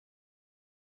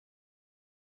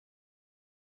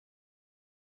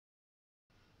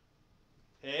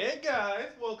Hey guys,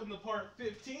 welcome to part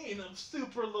 15 of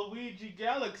Super Luigi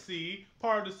Galaxy,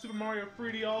 part of the Super Mario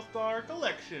 3D All-Star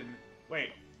Collection.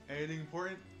 Wait, anything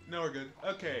important? No, we're good.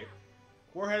 Okay,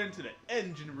 we're heading to the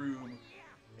engine room,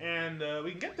 and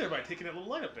we can get there by taking that little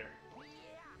light up there.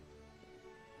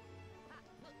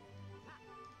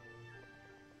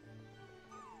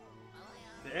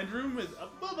 The engine room is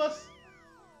above us.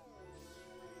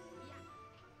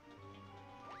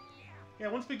 Yeah,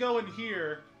 once we go in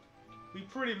here, we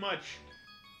pretty much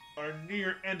are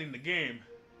near ending the game.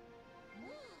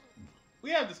 We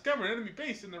have discovered an enemy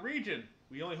base in the region.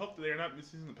 We only hope that they are not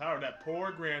misusing the power of that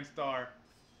poor Grand Star.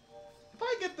 If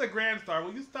I get the Grand Star,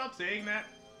 will you stop saying that?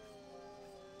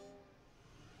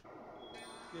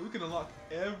 Yeah, we can unlock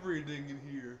everything in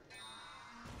here.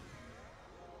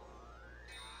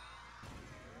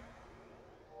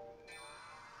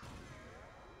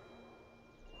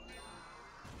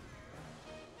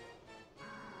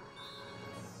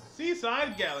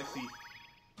 Seaside Galaxy.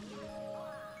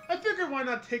 I figured why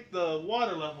not take the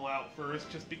water level out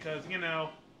first, just because, you know...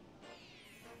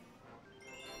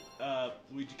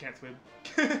 Luigi can't swim.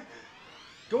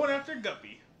 Going after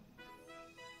Guppy.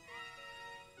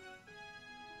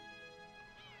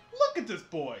 Look at this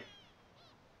boy!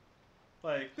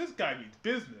 Like, this guy means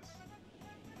business.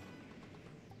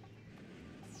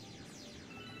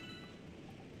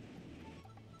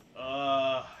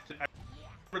 I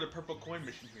remember the purple coin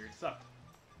mission here. It sucked.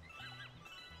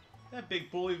 That big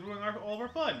bully's ruining all of our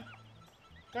fun.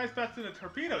 Guy's faster than a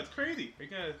torpedo. It's crazy. Are you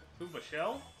gonna move a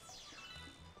shell?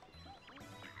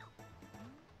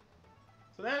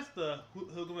 So that's the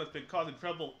hoodlum that's been causing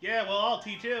trouble. Yeah, well, I'll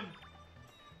teach him.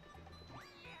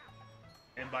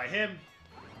 And by him,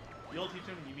 you'll teach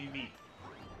him, you mean me.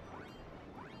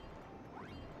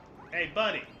 Hey,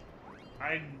 buddy.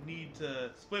 I need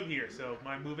to swim here, so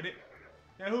mind moving it?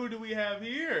 Now, who do we have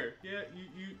here? Yeah,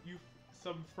 you,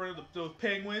 some friend of those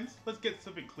penguins? Let's get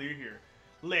something clear here.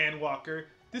 Landwalker,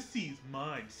 this sea's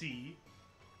mine, see?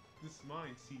 This is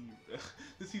mine, see?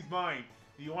 This sea's mine.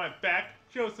 You want it back?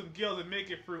 Show some gills and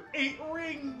make it through 8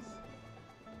 rings!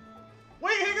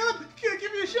 Wait, hang on!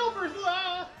 Give me a shell first!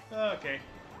 Ah! Okay.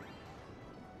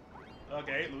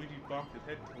 Okay, Luigi bonked his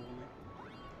head totally.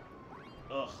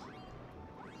 Ugh.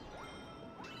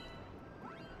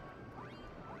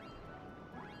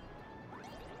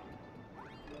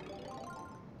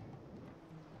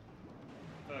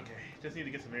 Okay, just need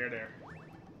to get some air there.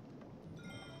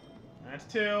 That's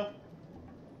 2.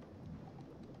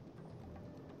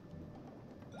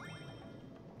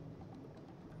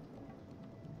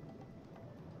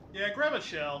 Yeah, grab a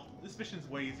shell. This mission's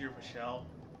way easier with a shell.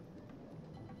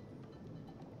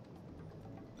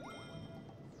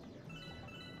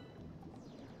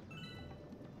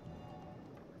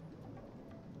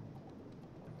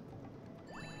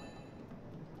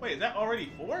 Wait, is that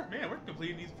already 4? Man, we're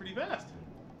completing these pretty fast.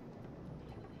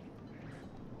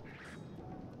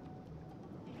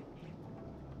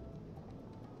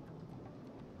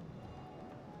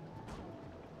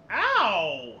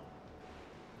 Ow!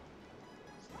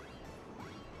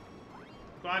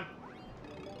 Come on.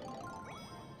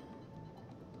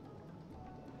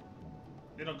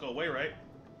 They don't go away, right?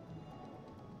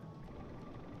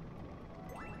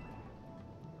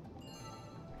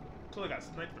 Until I got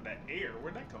sniped from that air.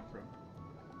 Where'd that come from?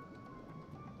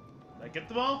 Did I get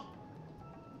them all?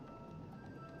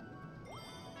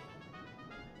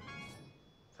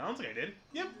 Sounds like I did.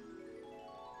 Yep.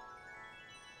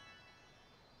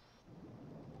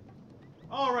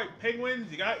 Alright, penguins,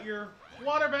 you got your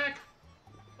water back?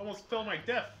 Almost fell my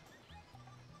death.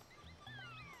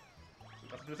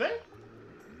 Nothing to say?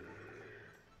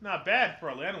 Not bad for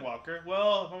a landwalker.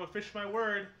 Well, if I'm gonna fish my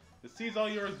word, the sea's all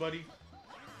yours, buddy.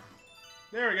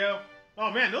 There we go.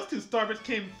 Oh man, those 2 starbits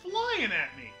came flying at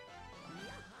me.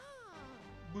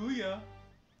 Booyah.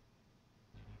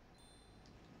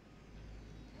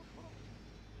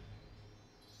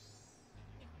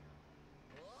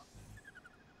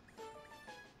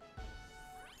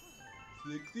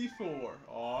 $64.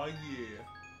 Aw, yeah.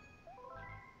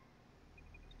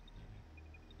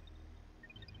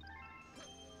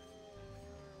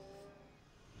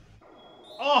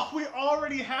 Oh, we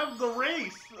already have the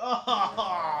race!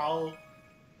 Oh!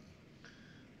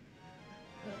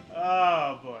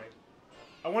 Oh, boy.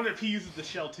 I wonder if he uses the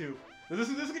shell, too. This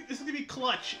is gonna be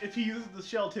clutch if he uses the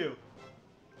shell, too.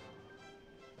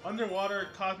 Underwater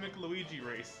Cosmic Luigi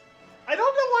race. I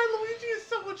don't know why Luigi is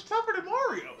so much tougher than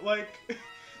Mario. Like,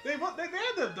 they had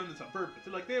to have done this on purpose.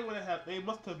 Like, they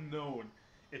must have known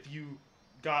if you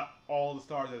got all the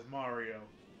stars as Mario,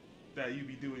 that you'd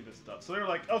be doing this stuff. So they're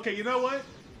like, okay, you know what?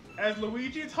 As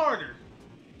Luigi, it's harder.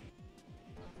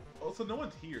 Also, no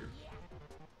one's here,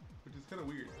 which is kind of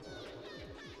weird.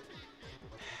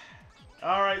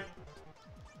 All right.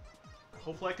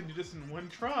 Hopefully I can do this in one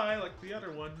try, like the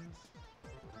other ones.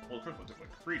 Well, the first one took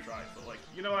like 3 tries, but like,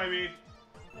 you know what I mean?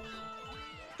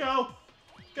 Go!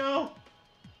 Go!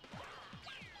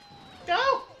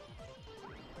 Go!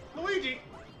 Luigi!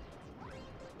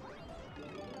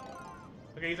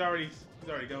 Okay, he's already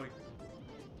going.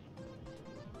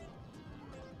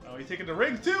 Oh, he's taking the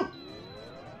rings too!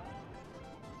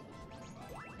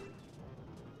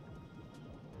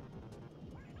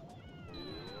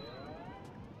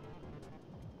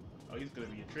 Oh, he's gonna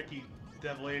be a tricky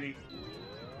devil lady.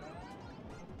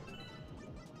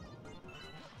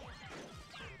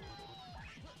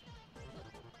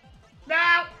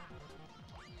 No!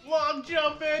 Long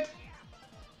jump it!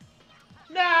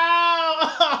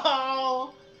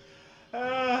 No!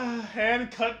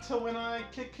 And cut to when I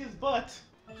kick his butt.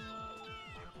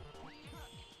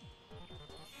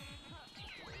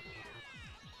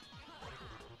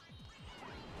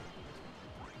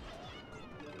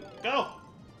 Go!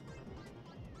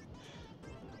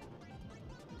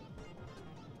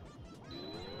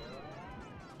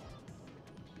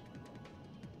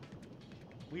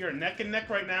 We are neck and neck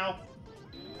right now.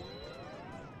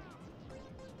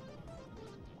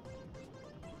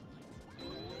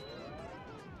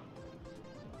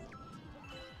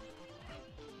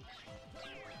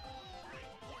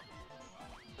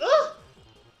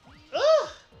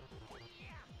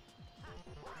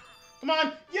 Come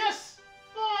on! Yes!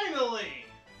 Finally!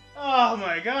 Oh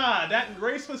my god, that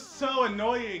race was so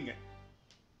annoying.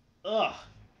 Ugh.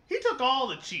 He took all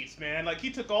the cheats, man. Like, he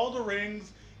took all the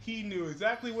rings. He knew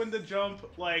exactly when to jump.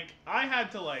 Like, I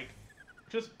had to, like,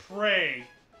 just pray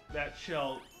that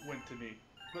shell went to me.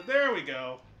 But there we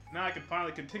go. Now I can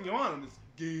finally continue on in this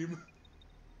game.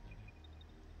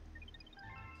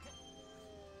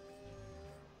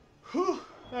 Whew.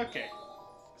 Okay.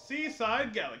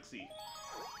 Seaside Galaxy.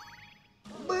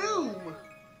 Boom!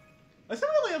 I still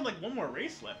really have, like, one more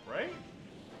race left, right?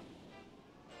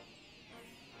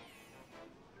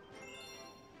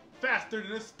 Faster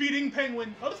than a speeding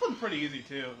penguin. Oh, this one's pretty easy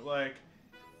too. Like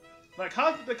the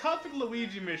Cosmic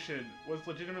Luigi mission was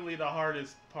legitimately the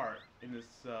hardest part in this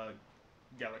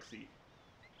galaxy.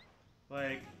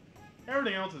 Like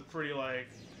everything else is pretty like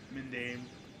mundane.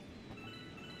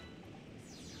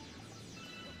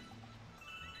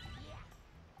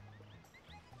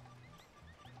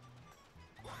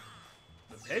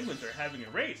 The penguins are having a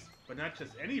race, but not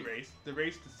just any race. A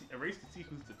race to see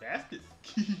who's the fastest.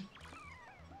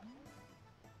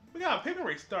 We got a penguin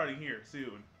race starting here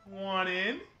soon. One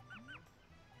in.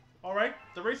 Alright,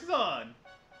 the race is on.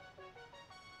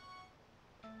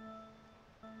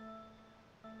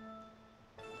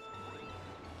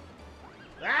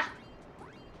 Ah!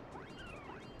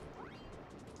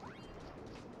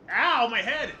 Ow, my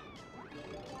head!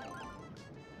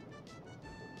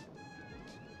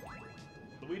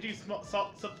 Luigi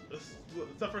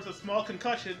suffers a small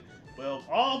concussion, but it'll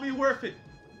all be worth it.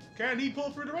 Can he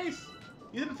pull through the race?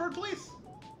 He's in third place.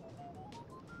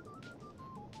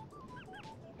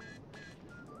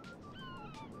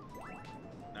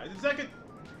 Now he's in second.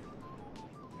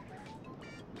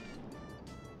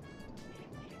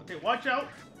 Okay, watch out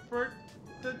for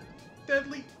the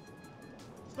deadly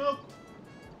smoke.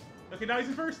 Okay, now he's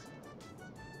in first.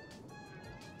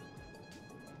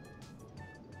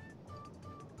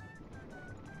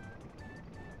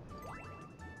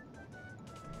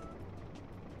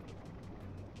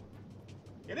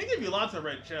 Yeah, they give you lots of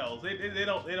red shells. They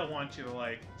don't want you to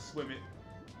like swim it.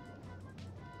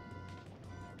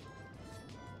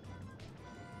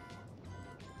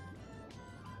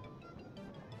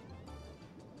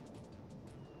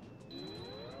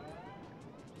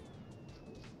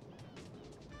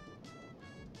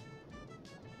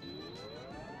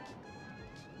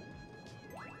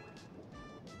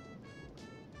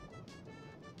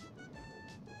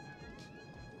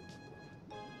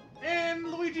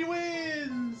 And Luigi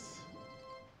wins!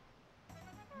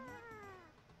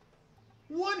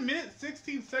 1 minute,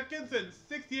 16 seconds, and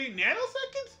 68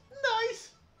 nanoseconds?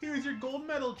 Nice! Here's your gold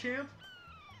medal, champ.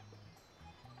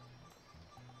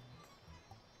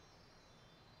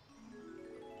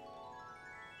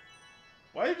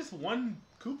 Why is there just one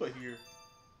Koopa here?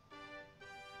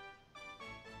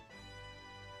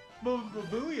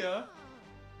 Booyah!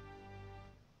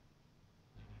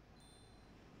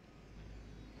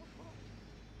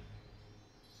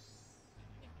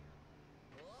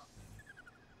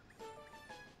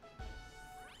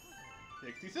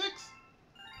 $66!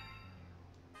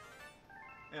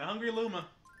 And a Hungry Luma.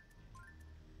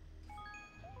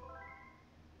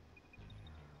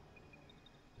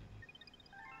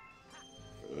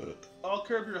 I'll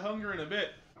curb your hunger in a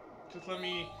bit. Just let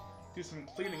me do some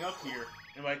cleaning up here.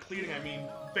 And by cleaning, I mean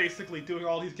basically doing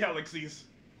all these galaxies.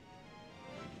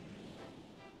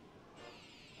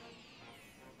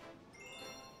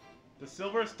 The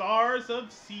Silver Stars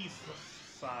of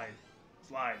Slide.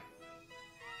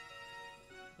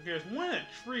 Okay, there's one in a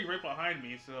tree right behind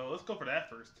me, so let's go for that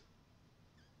first.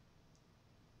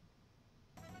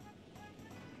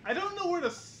 I don't know where the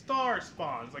star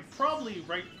spawns. Like, probably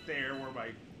right there where my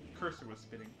cursor was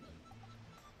spinning.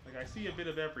 Like, I see a bit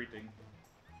of everything.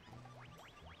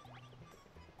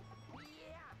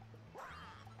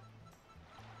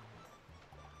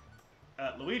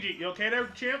 Luigi, you okay there,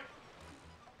 champ?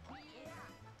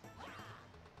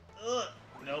 Ugh.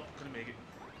 Nope, couldn't make it.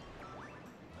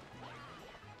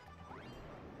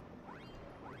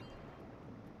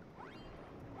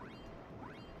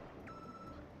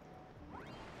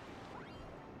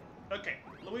 Okay,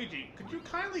 Luigi, could you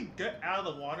kindly get out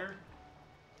of the water?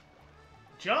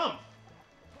 Jump!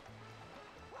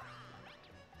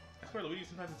 I swear, Luigi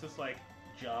sometimes it's just like,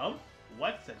 jump?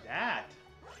 What's that?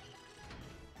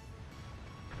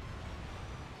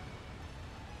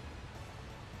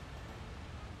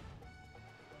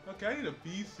 Okay, I need a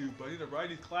bee suit, but I need to ride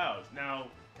these clouds. Now,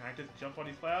 can I just jump on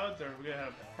these clouds, or are we gonna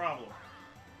have a problem?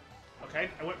 Okay,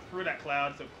 I went through that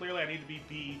cloud, so clearly I need to be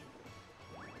bee.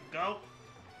 Go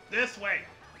this way.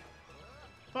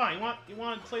 Fine, you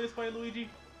want to play this way, Luigi?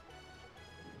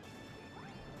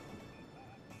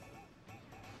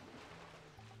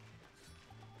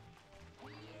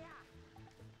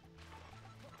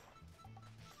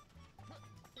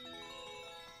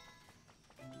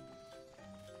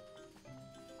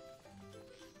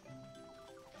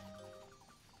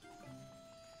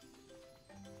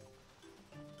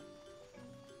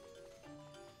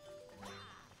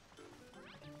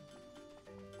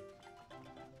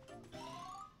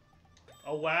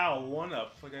 Oh wow,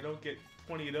 one-up. Like I don't get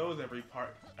 20 of those every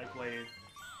part I play.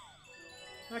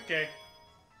 Okay.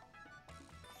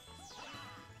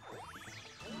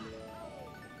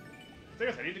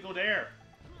 Seriously, I need to go there.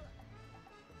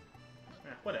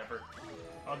 Whatever.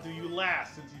 I'll do you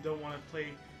last since you don't want to play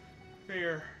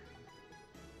fair.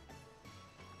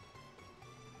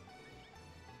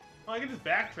 Oh, I can just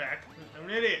backtrack. I'm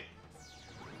an idiot.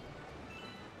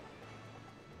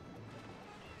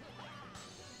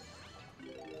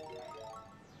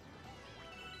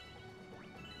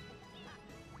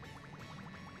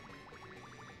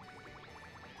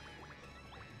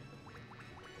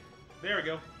 There we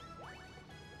go.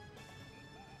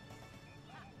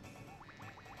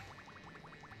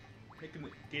 Making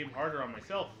the game harder on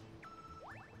myself.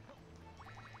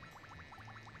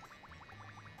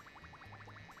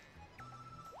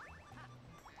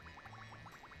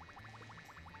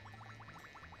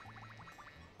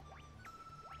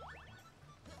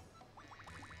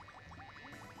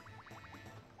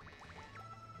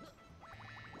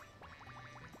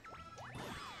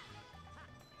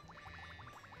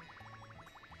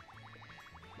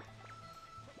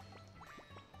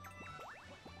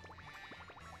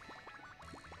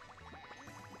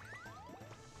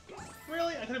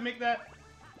 Really? I couldn't make that?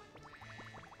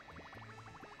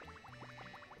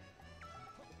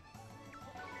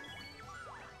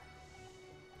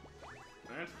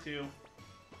 That's two.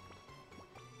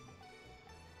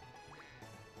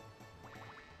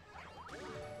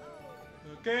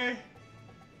 Okay.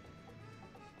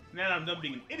 Now that I'm done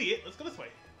being an idiot, let's go this way.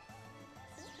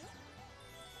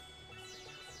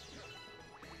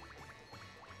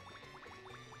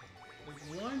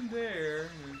 There's one there,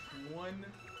 and there's one...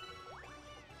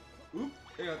 Oop,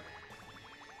 yeah.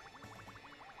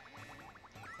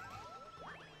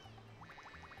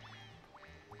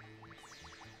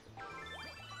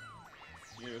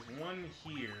 Yeah, there's one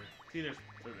here. See, there's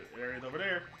areas over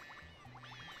there.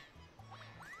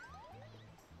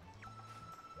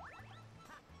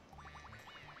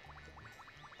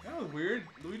 That was weird.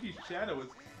 Luigi's shadow was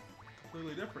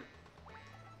completely different.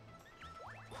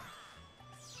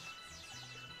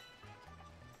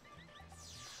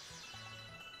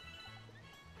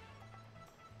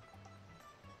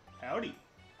 Howdy.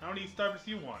 How many Starbits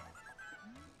do you want?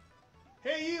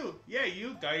 Hey you! Yeah,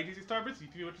 you! Gotta use your Starbits. You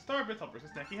can what your Starbits. Help versus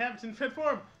snacky habits in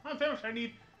transform. I'm famished. I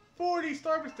need 40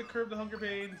 Starbits to curb the hunger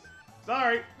pains.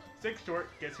 Sorry. 6 short.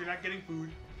 Guess you're not getting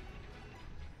food.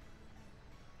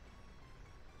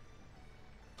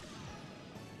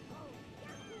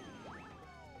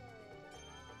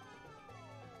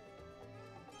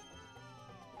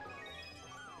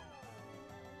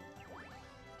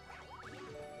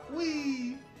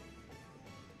 Whee!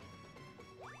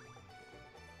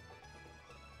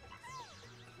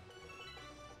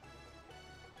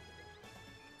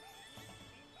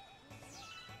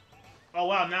 Oh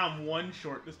wow, now I'm one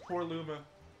short. This poor Luma.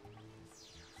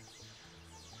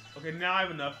 Okay, now I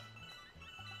have enough.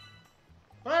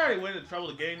 But I already went into trouble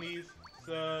to gain these,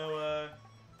 so,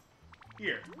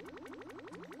 here.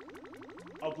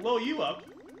 I'll blow you up,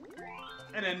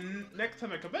 and then next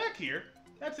time I come back here,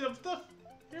 that's enough stuff.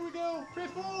 Here we go,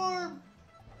 transform!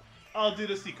 I'll do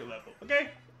the secret level, okay?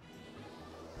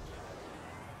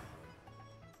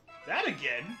 That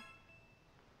again?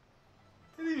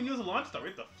 Didn't even use a launch star, we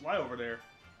have to fly over there.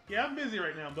 Yeah, I'm busy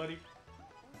right now, buddy.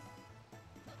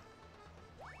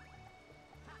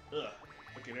 Ugh.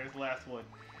 Okay, there's the last one.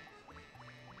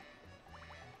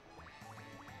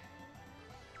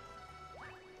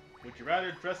 Would you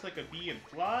rather dress like a bee and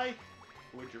fly,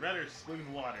 or would you rather swim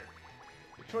in water?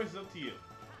 The choice is up to you.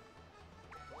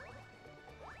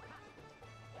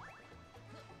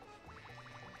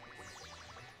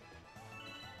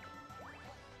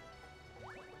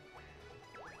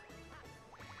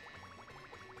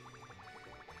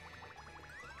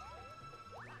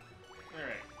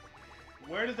 Alright.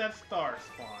 Where does that star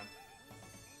spawn?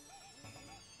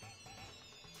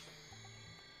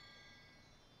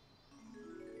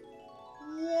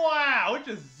 Wow! It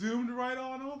just zoomed right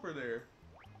on over there.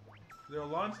 Is there a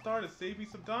launch star to save me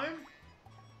some time?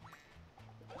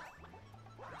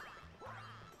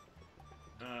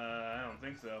 I don't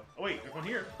think so. Oh wait, there's one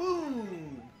here.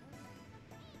 Boom!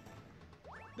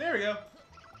 There we go.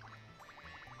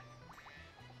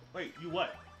 Wait, you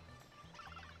what?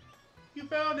 You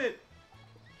found it!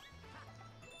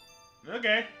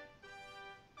 Okay.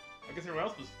 I guess everyone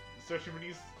else was searching for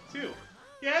these too.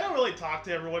 Yeah, I don't really talk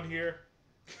to everyone here.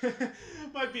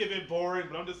 Might be a bit boring,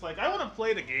 but I'm just like, I want to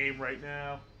play the game right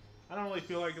now. I don't really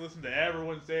feel like listening to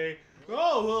everyone say,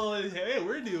 oh, well, hey,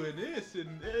 we're doing this,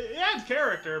 and it adds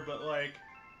character, but like,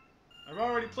 I've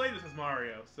already played this as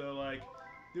Mario, so like,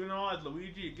 doing it all as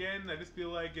Luigi again, I just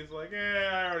feel like it's like,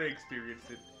 I already experienced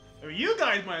it. I mean, you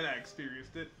guys might not have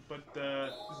experienced it, but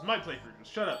this is my playthrough,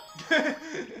 just shut up.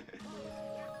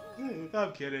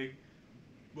 I'm kidding.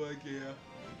 But yeah.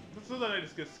 Sometimes I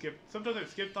just get skipped. Sometimes I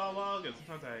skip dialogue, and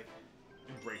sometimes I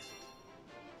embrace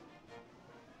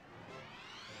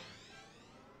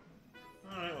it.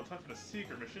 Alright, well, time for the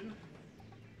secret mission.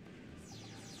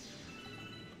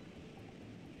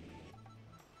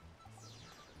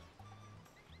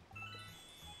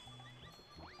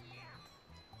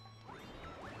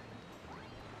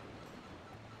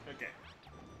 Okay.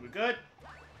 We good?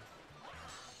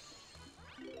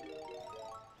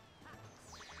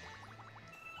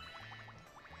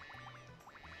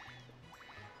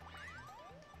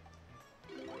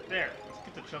 There, let's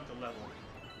get the chunk of level.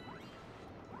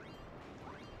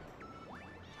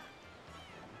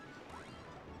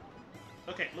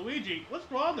 Okay, Luigi, what's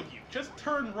wrong with you? Just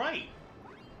turn right.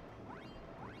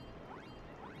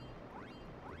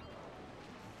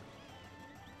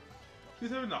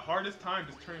 She's having the hardest time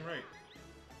just turning right.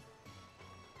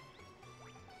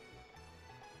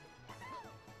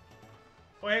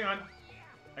 Oh, hang on.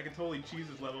 I can totally cheese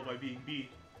this level by being B.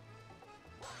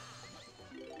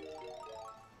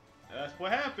 That's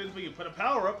what happens when you put a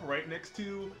power-up right next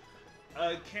to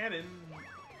a cannon.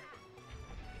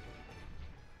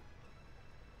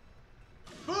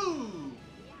 Boom!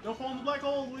 Don't fall in the black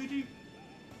hole, Luigi!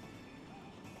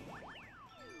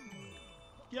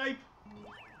 Yipe!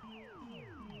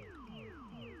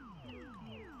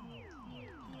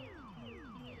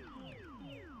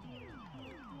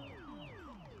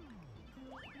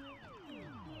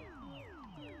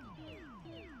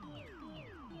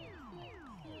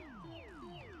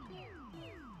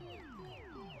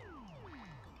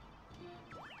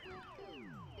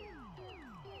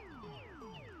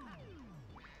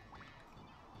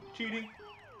 Cheating.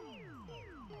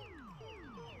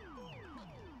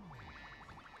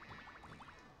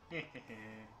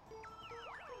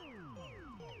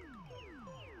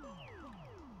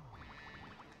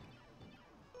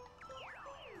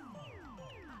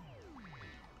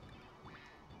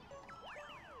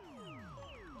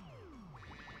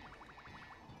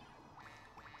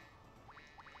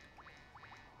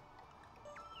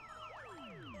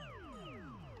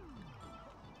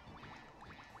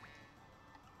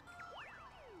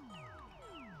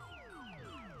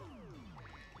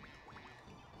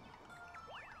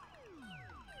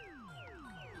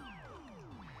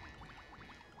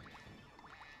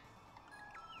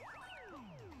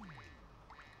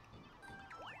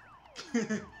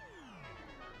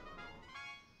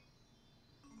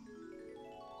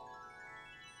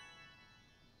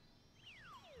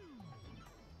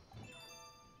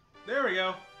 There we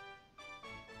go.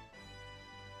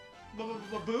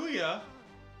 Booyah.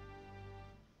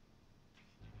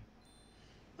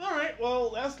 Alright,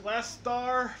 well, that's the last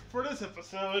star for this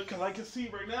episode, because I can see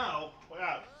right now, we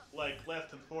got, like, less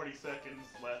than 40 seconds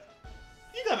left.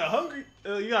 You got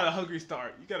a hungry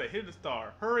star. You got a hidden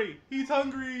star. Hurry, he's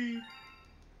hungry!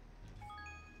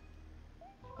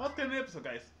 Well, that's the end of the episode,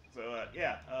 guys. So,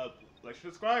 yeah, like,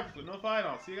 subscribe, get notified, and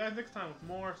I'll see you guys next time with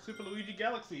more Super Luigi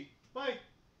Galaxy. Bye!